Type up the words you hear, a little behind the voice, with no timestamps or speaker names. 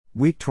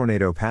Weak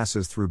tornado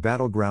passes through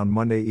battleground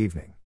Monday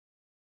evening.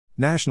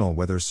 National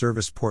Weather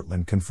Service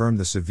Portland confirmed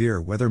the severe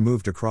weather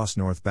moved across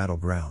North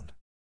Battleground.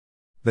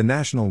 The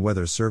National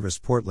Weather Service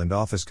Portland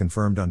office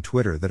confirmed on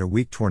Twitter that a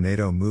weak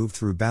tornado moved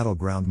through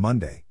battleground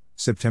Monday,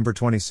 September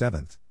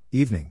 27,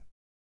 evening.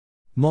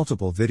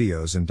 Multiple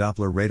videos and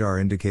Doppler radar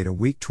indicate a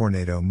weak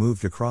tornado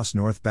moved across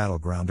North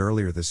Battleground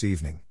earlier this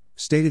evening,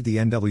 stated the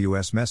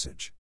NWS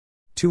message.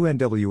 2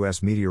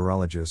 NWS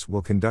meteorologists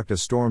will conduct a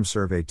storm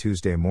survey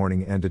Tuesday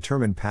morning and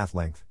determine path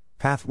length,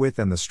 path width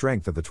and the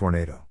strength of the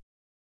tornado.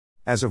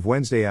 As of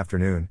Wednesday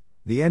afternoon,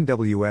 the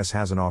NWS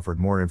hasn't offered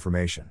more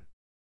information.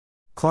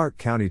 Clark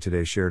County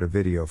today shared a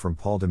video from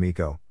Paul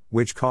D'Amico,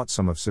 which caught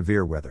some of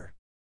severe weather.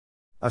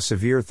 A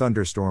severe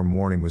thunderstorm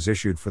warning was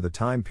issued for the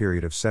time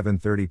period of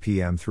 7:30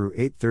 p.m. through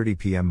 8:30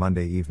 p.m.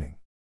 Monday evening.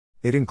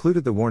 It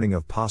included the warning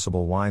of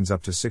possible winds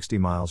up to 60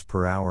 miles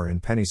per hour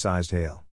and penny-sized hail.